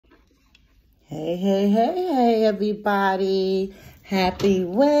Hey, hey, hey, hey, everybody. Happy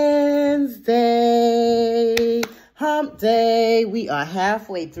Wednesday. Hump day. We are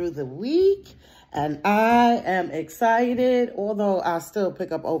halfway through the week, and I am excited, although I still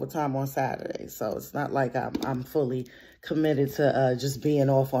pick up overtime on Saturday. So it's not like I'm fully committed to just being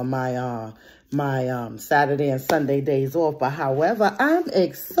off on my Saturday and Sunday days off. But however, I'm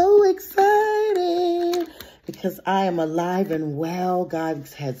so excited because I am alive and well. God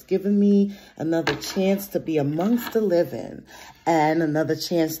has given me another chance to be amongst the living and another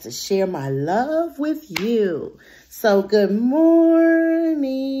chance to share my love with you. So good morning.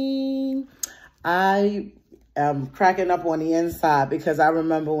 I am cracking up on the inside because I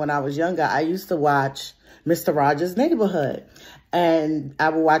remember when I was younger, I used to watch Mr. Rogers' Neighborhood. And I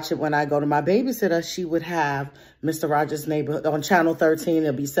would watch it when I go to my babysitter. She would have Mr. Rogers' Neighborhood on Channel 13.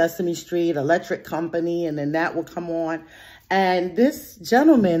 It'll be Sesame Street, Electric Company, and then that would come on. And this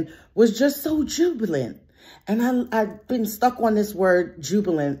gentleman was just so jubilant. And I've been stuck on this word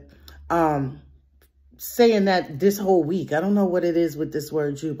jubilant, saying that this whole week. I don't know what it is with this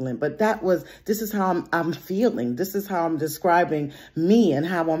word jubilant, but this is how I'm feeling. This is how I'm describing me and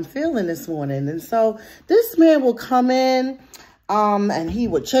how I'm feeling this morning. And so this man will come in, and he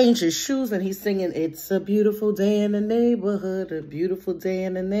would change his shoes, and he's singing, "It's a beautiful day in the neighborhood, a beautiful day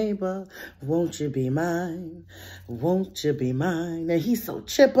in the neighbor. Won't you be mine? Won't you be mine?" And he's so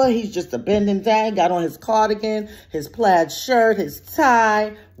chipper. He's just a bending down. Got on his cardigan, his plaid shirt, his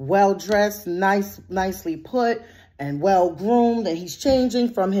tie, well-dressed, nicely put, and well-groomed. And he's changing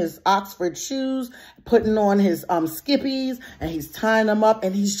from his Oxford shoes, putting on his skippies, and he's tying them up,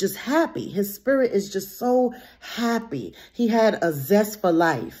 and he's just happy. His spirit is just so happy. He had a zest for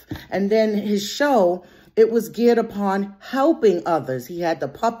life. And then his show, it was geared upon helping others. He had the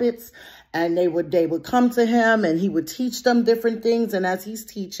puppets, and they would come to him, and he would teach them different things. And as he's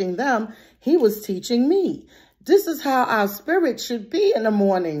teaching them, he was teaching me. This is how our spirit should be in the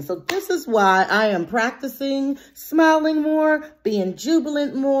morning. So this is why I am practicing smiling more, being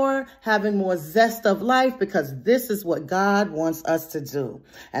jubilant more, having more zest of life, because this is what God wants us to do.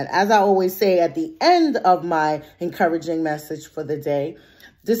 And as I always say at the end of my encouraging message for the day,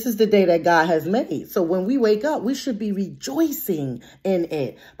 this is the day that God has made. So when we wake up, we should be rejoicing in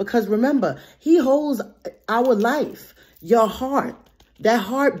it. Because remember, he holds our life, your heart, that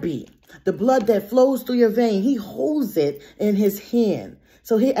heartbeat. The blood that flows through your vein, he holds it in his hand.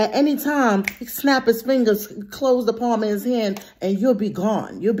 So at any time, he snap his fingers, close the palm of his hand, and you'll be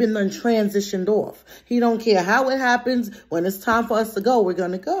gone. You'll be then transitioned off. He don't care how it happens. When it's time for us to go, we're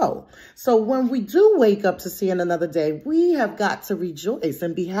going to go. So when we do wake up to see another day, we have got to rejoice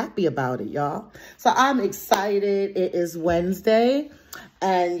and be happy about it, y'all. So I'm excited. It is Wednesday.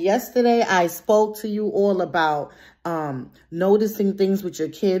 And yesterday I spoke to you all about noticing things with your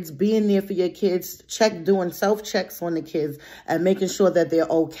kids, being there for your kids, doing self-checks on the kids, and making sure that they're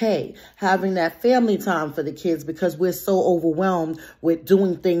okay. Having that family time for the kids, because we're so overwhelmed with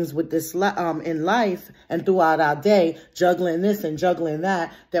doing things with this in life and throughout our day, juggling this and juggling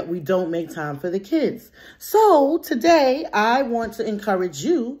that we don't make time for the kids. So today I want to encourage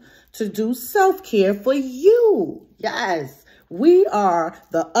you to do self-care for you. Yes, we are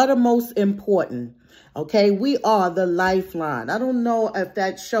the uttermost important. Okay, we are the lifeline. I don't know if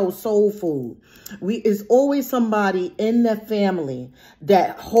that show Soul Food. It's always somebody in the family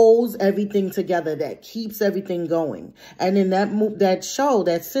that holds everything together, that keeps everything going. And in that show,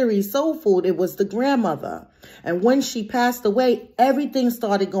 that series Soul Food, it was the grandmother. And when she passed away, everything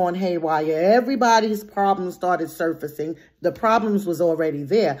started going haywire. Everybody's problems started surfacing. The problems was already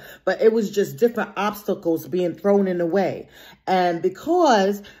there, but it was just different obstacles being thrown in the way. And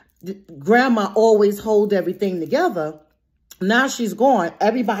because grandma always hold everything together, now she's gone,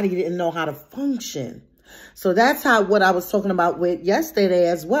 everybody didn't know how to function. So that's what I was talking about with yesterday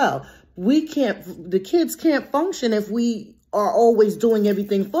as well. The kids can't function if we are always doing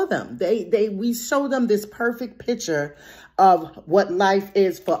everything for them. We show them this perfect picture of what life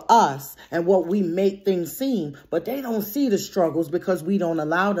is for us and what we make things seem, but they don't see the struggles because we don't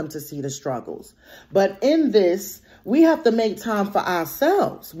allow them to see the struggles. But in this, we have to make time for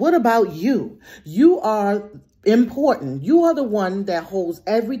ourselves. What about you? You are important. You are the one that holds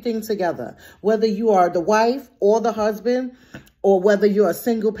everything together, whether you are the wife or the husband, or whether you're a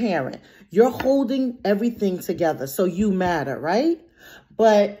single parent. You're holding everything together, so you matter, right?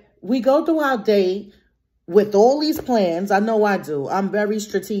 But we go through our day with all these plans. I know I do. I'm very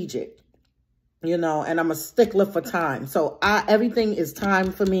strategic. You know, and I'm a stickler for time. So everything is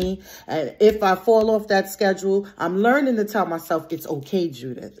time for me. And if I fall off that schedule, I'm learning to tell myself, it's okay,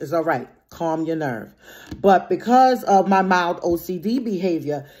 Judith. It's all right. Calm your nerve. But because of my mild OCD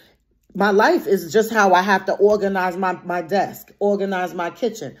behavior, My life is just how I have to organize my desk, organize my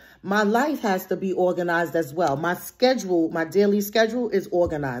kitchen. My life has to be organized as well. My schedule, my daily schedule is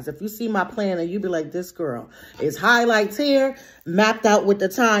organized. If you see my planner, you be like, this girl is highlights here, mapped out with the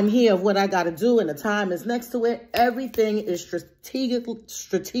time here of what I got to do, and the time is next to it. Everything is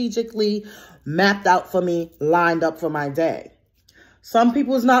strategically mapped out for me, lined up for my day. Some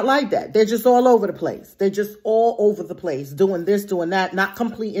people is not like that. They're just all over the place. They're just all over the place, doing this, doing that, not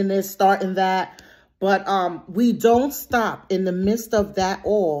completing this, starting that. But we don't stop in the midst of that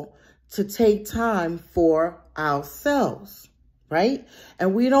all to take time for ourselves, right?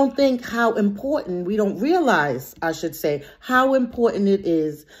 And we don't think how important, we don't realize, I should say, how important it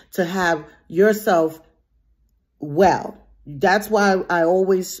is to have yourself well. That's why I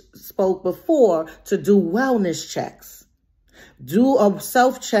always spoke before to do wellness checks. Do a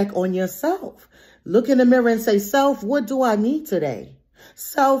self-check on yourself. Look in the mirror and say, self, what do I need today?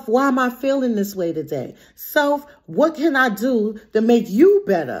 Self, why am I feeling this way today? Self, what can I do to make you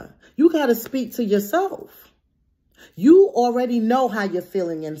better? You got to speak to yourself. You already know how you're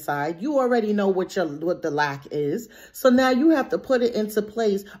feeling inside. You already know what the lack is. So now you have to put it into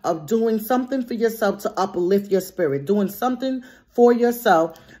place of doing something for yourself to uplift your spirit, doing something for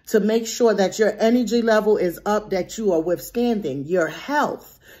yourself to make sure that your energy level is up, that you are withstanding your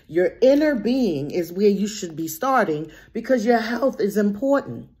health. Your inner being is where you should be starting because your health is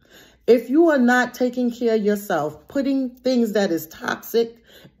important. If you are not taking care of yourself, putting things that is toxic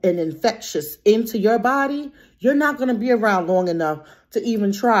and infectious into your body, you're not going to be around long enough to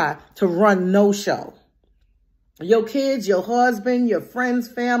even try to run no show. Your kids, your husband, your friends,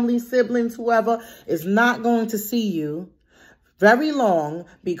 family, siblings, whoever is not going to see you very long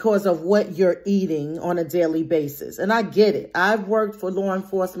because of what you're eating on a daily basis. And I get it. I've worked for law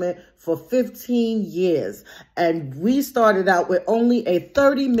enforcement for 15 years, and we started out with only a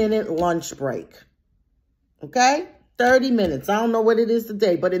 30-minute lunch break. Okay? 30 minutes. I don't know what it is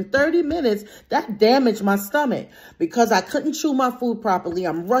today, but in 30 minutes, that damaged my stomach because I couldn't chew my food properly.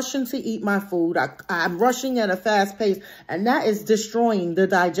 I'm rushing to eat my food. I'm rushing at a fast pace, and that is destroying the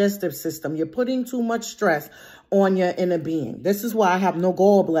digestive system. You're putting too much stress on your inner being. This is why I have no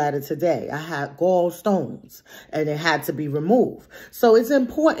gallbladder today. I had gallstones and it had to be removed. So it's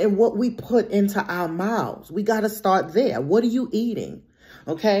important what we put into our mouths. We got to start there. What are you eating?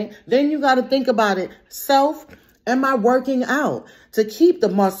 Okay. Then you got to think about it. Self, am I working out to keep the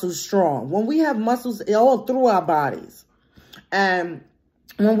muscles strong? When we have muscles all through our bodies and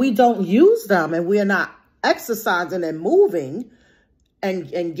when we don't use them and we're not exercising and moving,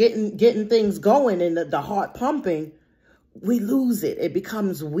 and getting things going and the heart pumping, we lose it. It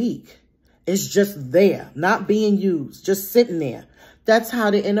becomes weak. It's just there, not being used, just sitting there. That's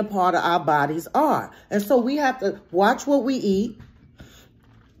how the inner part of our bodies are. And so we have to watch what we eat,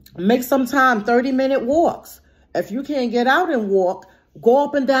 make some time, 30-minute walks. If you can't get out and walk, go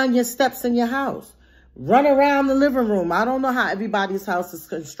up and down your steps in your house. Run around the living room. I don't know how everybody's house is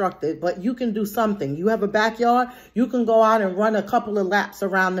constructed, but you can do something. You have a backyard, you can go out and run a couple of laps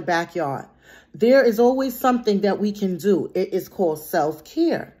around the backyard. There is always something that we can do. It is called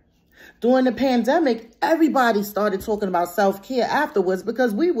self-care. During the pandemic, everybody started talking about self-care afterwards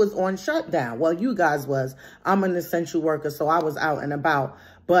because we was on shutdown. Well, you guys was. I'm an essential worker, so I was out and about.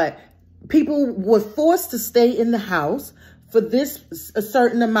 But people were forced to stay in the house for a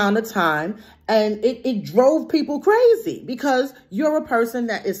certain amount of time. And it drove people crazy because you're a person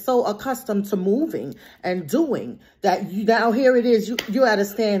that is so accustomed to moving and doing that now here it is, you're at a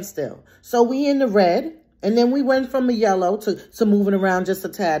standstill. So we in the red, and then we went from the yellow to moving around just a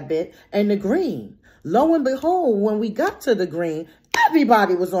tad bit, and the green. Lo and behold, when we got to the green,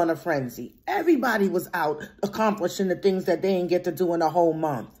 everybody was on a frenzy. Everybody was out accomplishing the things that they didn't get to do in a whole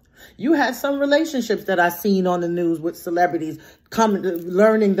month. You had some relationships that I seen on the news with celebrities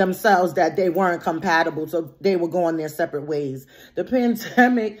learning themselves that they weren't compatible, so they were going their separate ways. The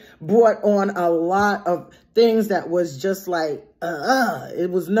pandemic brought on a lot of things that was just like, it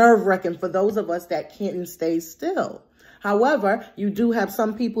was nerve-wracking for those of us that can't stay still. However, you do have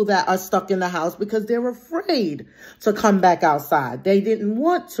some people that are stuck in the house because they're afraid to come back outside. They didn't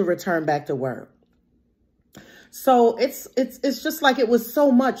want to return back to work. So it's just like it was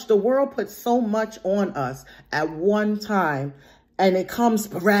so much. The world put so much on us at one time, and it comes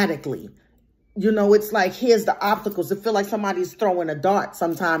sporadically. You know, it's like, here's the obstacles. It feels like somebody's throwing a dart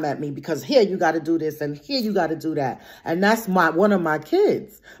sometime at me because here you got to do this and here you got to do that. And that's one of my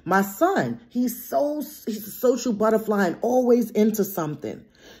kids, my son. He's a social butterfly and always into something.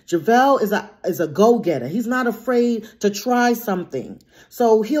 Javelle is a go-getter. He's not afraid to try something.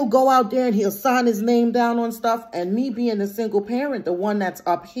 So he'll go out there and he'll sign his name down on stuff. And me being a single parent, the one that's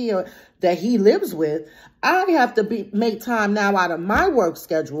up here that he lives with, I have to make time now out of my work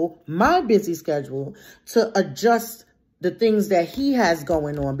schedule, my busy schedule, to adjust the things that he has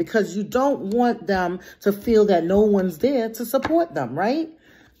going on, because you don't want them to feel that no one's there to support them, right?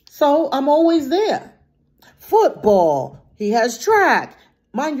 So I'm always there. Football, he has track.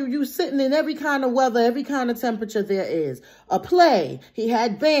 Mind you, you sitting in every kind of weather, every kind of temperature there is. A play, he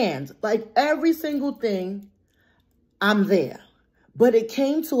had bands, like every single thing, I'm there. But it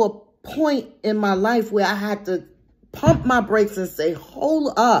came to a point in my life where I had to pump my brakes and say,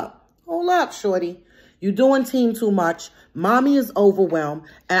 hold up, shorty. You're doing team too much. Mommy is overwhelmed,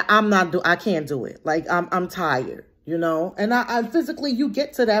 and I can't do it. Like, I'm tired, you know? And I physically, you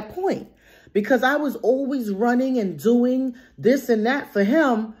get to that point, because I was always running and doing this and that for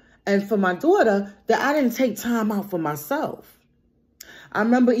him and for my daughter, that I didn't take time out for myself. I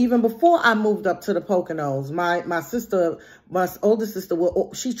remember even before I moved up to the Poconos, my sister, my older sister,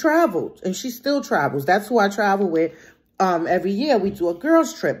 she traveled, and she still travels. That's who I travel with. Every year we do a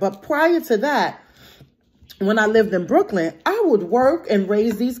girls trip. But prior to that, when I lived in Brooklyn, I would work and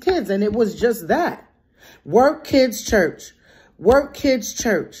raise these kids. And it was just that. Work, kids, church. Work, kids,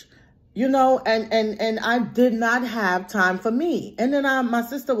 church. You know, and I did not have time for me. And then my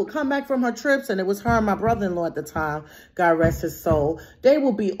sister would come back from her trips, and it was her and my brother-in-law at the time, God rest his soul. They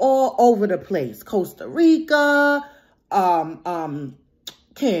would be all over the place. Costa Rica, Cancun,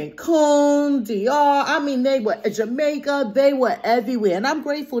 DR. I mean, they were Jamaica. They were everywhere. And I'm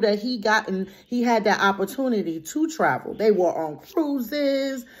grateful that he had that opportunity to travel. They were on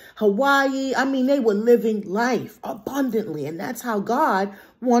cruises, Hawaii. I mean, they were living life abundantly. And that's how God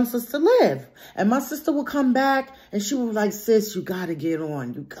wants us to live. And my sister would come back and she would be like, sis, you got to get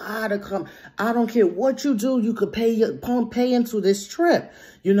on. You got to come. I don't care what you do. You could pay into this trip.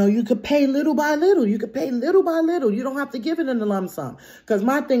 You know, you could pay little by little. You could pay little by little. You don't have to give it in a lump sum. Because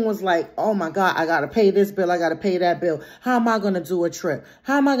my thing was like, oh my God, I got to pay this bill. I got to pay that bill. How am I going to do a trip?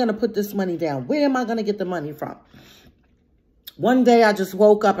 How am I going to put this money down? Where am I going to get the money from? One day I just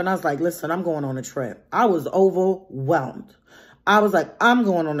woke up and I was like, listen, I'm going on a trip. I was overwhelmed. I was like, I'm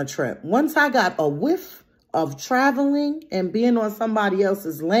going on a trip. Once I got a whiff of traveling and being on somebody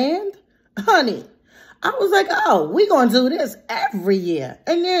else's land, honey, I was like, oh, we going to do this every year.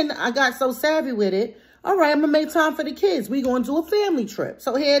 And then I got so savvy with it. All right, I'm going to make time for the kids. We going to do a family trip.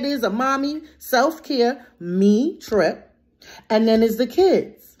 So here it is, a mommy self-care me trip. And then it's the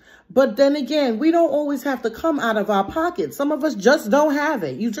kids. But then again, we don't always have to come out of our pockets. Some of us just don't have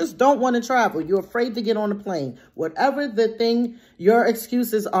it. You just don't want to travel. You're afraid to get on a plane. Whatever the thing your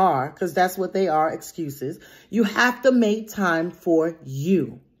excuses are, because that's what they are, excuses, you have to make time for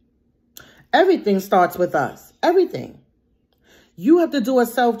you. Everything starts with us. Everything. You have to do a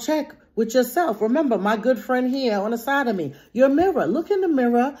self-check with yourself. Remember, my good friend here on the side of me, your mirror. Look in the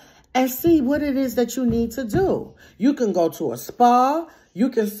mirror and see what it is that you need to do. You can go to a spa. You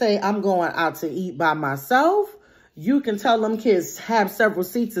can say, I'm going out to eat by myself. You can tell them kids have several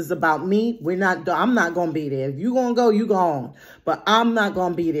seats is about me. I'm not going to be there. If you're going to go, you go on. But I'm not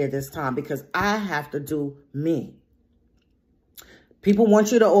going to be there this time because I have to do me. People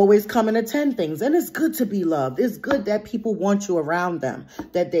want you to always come and attend things. And it's good to be loved. It's good that people want you around them,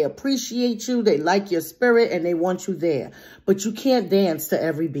 that they appreciate you, they like your spirit, and they want you there. But you can't dance to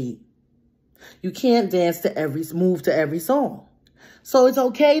every beat. You can't dance to move to every song. So it's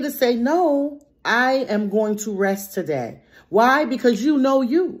okay to say, no, I am going to rest today. Why? Because you know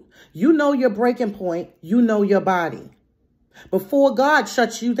you. You know your breaking point. You know your body. Before God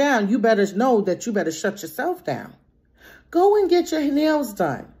shuts you down, you better know that you better shut yourself down. Go and get your nails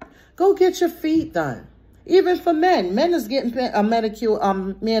done. Go get your feet done. Even for men. Men is getting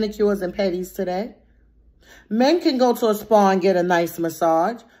manicures and pedis today. Men can go to a spa and get a nice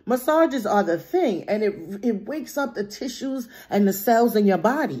massage. Massages are the thing, and it wakes up the tissues and the cells in your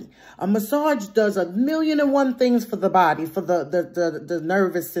body. A massage does 1,000,001 things for the body, for the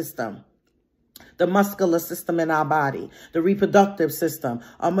nervous system, the muscular system in our body, the reproductive system.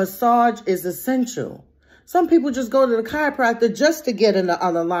 A massage is essential. Some people just go to the chiropractor just to get an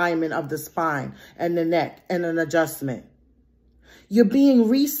alignment of the spine and the neck and an adjustment. You're being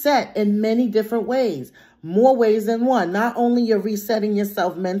reset in many different ways. More ways than one. Not only you're resetting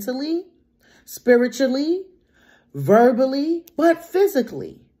yourself mentally, spiritually, verbally, but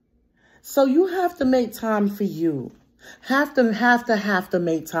physically. So you have to make time for you. Have to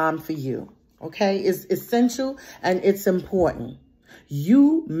make time for you. Okay? It's essential and it's important.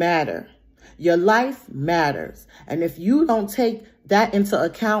 You matter. Your life matters. And if you don't take that into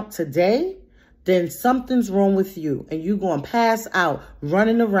account today, then something's wrong with you. And you're going to pass out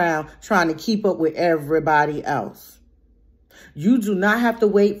running around trying to keep up with everybody else. You do not have to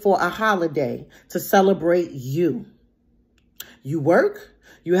wait for a holiday to celebrate you. You work,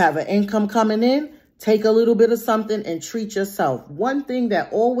 you have an income coming in, take a little bit of something and treat yourself. One thing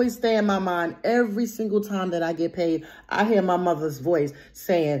that always stays in my mind every single time that I get paid, I hear my mother's voice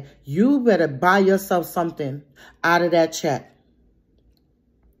saying, you better buy yourself something out of that check.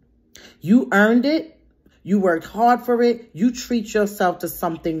 You earned it. You worked hard for it. You treat yourself to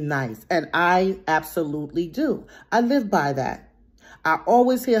something nice. And I absolutely do. I live by that. I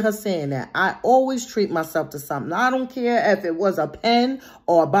always hear her saying that. I always treat myself to something. I don't care if it was a pen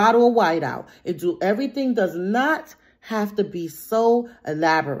or a bottle of whiteout. Everything does not have to be so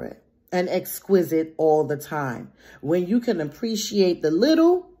elaborate and exquisite all the time. When you can appreciate the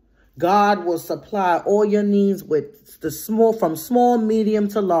little, God will supply all your needs with the small, from small, medium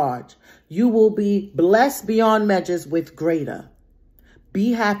to large. You will be blessed beyond measures with greater.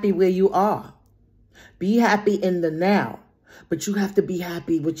 Be happy where you are. Be happy in the now. But you have to be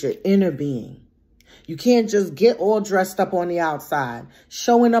happy with your inner being. You can't just get all dressed up on the outside,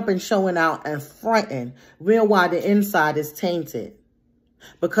 showing up and showing out and fronting, while the inside is tainted.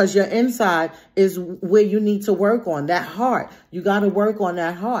 Because your inside is where you need to work on, that heart. You got to work on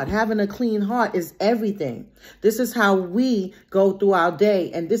that heart. Having a clean heart is everything. This is how we go through our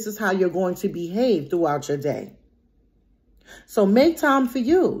day, and this is how you're going to behave throughout your day. So make time for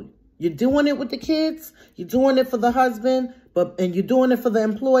you. You're doing it with the kids. You're doing it for the husband, and you're doing it for the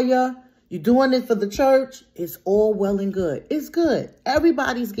employer. You're doing it for the church. It's all well and good. It's good.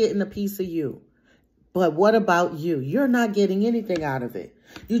 Everybody's getting a piece of you. But what about you? You're not getting anything out of it.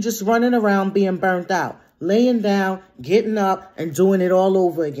 You're just running around being burnt out, laying down, getting up, and doing it all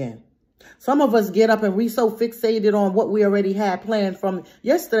over again. Some of us get up and we so fixated on what we already had planned from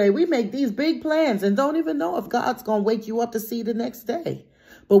yesterday. We make these big plans and don't even know if God's going to wake you up to see the next day.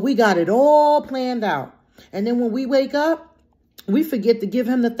 But we got it all planned out. And then when we wake up, we forget to give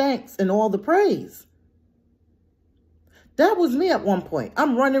him the thanks and all the praise. That was me at one point.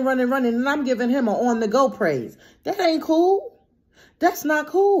 I'm running, and I'm giving him an on-the-go praise. That ain't cool. That's not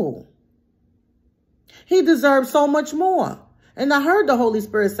cool. He deserves so much more. And I heard the Holy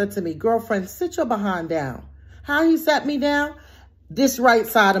Spirit said to me, girlfriend, sit your behind down. How he sat me down? This right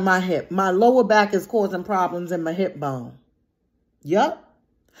side of my hip. My lower back is causing problems in my hip bone. Yup.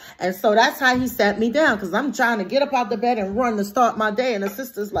 And so that's how he sat me down, because I'm trying to get up out the bed and run to start my day. And the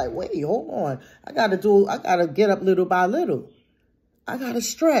sister's like, wait, hold on. I got to get up little by little. I got to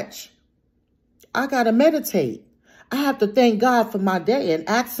stretch. I got to meditate. I have to thank God for my day and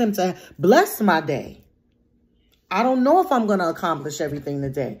ask him to bless my day. I don't know if I'm going to accomplish everything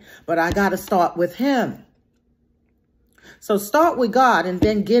today, but I got to start with him. So start with God and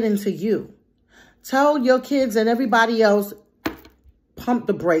then get into you. Tell your kids and everybody else, pump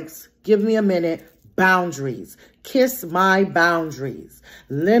the brakes. Give me a minute. Boundaries. Kiss my boundaries.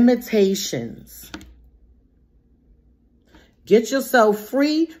 Limitations. Get yourself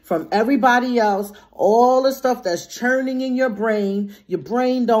free from everybody else. All the stuff that's churning in your brain. Your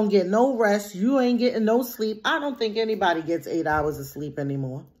brain don't get no rest. You ain't getting no sleep. I don't think anybody gets 8 hours of sleep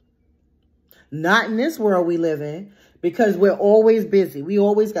anymore. Not in this world we live in. Because we're always busy. We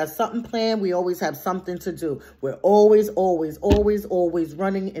always got something planned. We always have something to do. We're always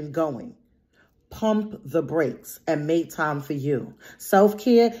running and going. Pump the brakes and make time for you.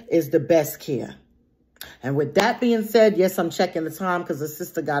 Self-care is the best care. And with that being said, yes, I'm checking the time because the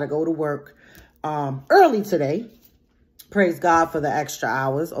sister got to go to work early today. Praise God for the extra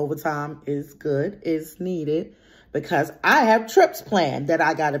hours. Overtime is good, is needed. Because I have trips planned that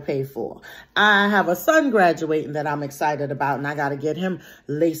I got to pay for. I have a son graduating that I'm excited about, and I got to get him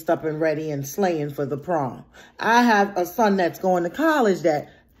laced up and ready and slaying for the prom. I have a son that's going to college that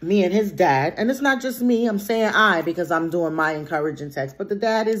me and his dad, and it's not just me, I'm saying I because I'm doing my encouraging text, but the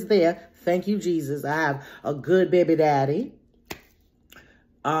dad is there. Thank you, Jesus. I have a good baby daddy.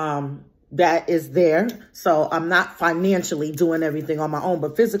 That is there. So I'm not financially doing everything on my own,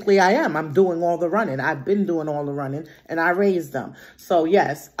 but physically I am. I'm doing all the running. I've been doing all the running and I raised them. So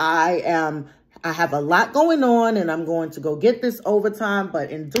yes, I have a lot going on and I'm going to go get this overtime.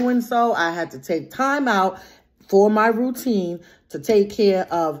 But in doing so, I had to take time out for my routine to take care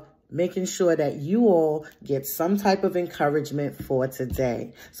of making sure that you all get some type of encouragement for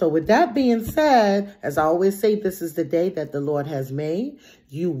today. So with that being said, as I always say, this is the day that the Lord has made.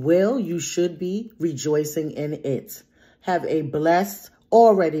 You should be rejoicing in it. Have a blessed,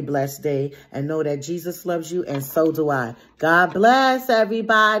 already blessed day, and know that Jesus loves you, and so do I. God bless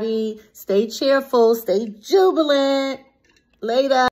everybody. Stay cheerful. Stay jubilant. Later.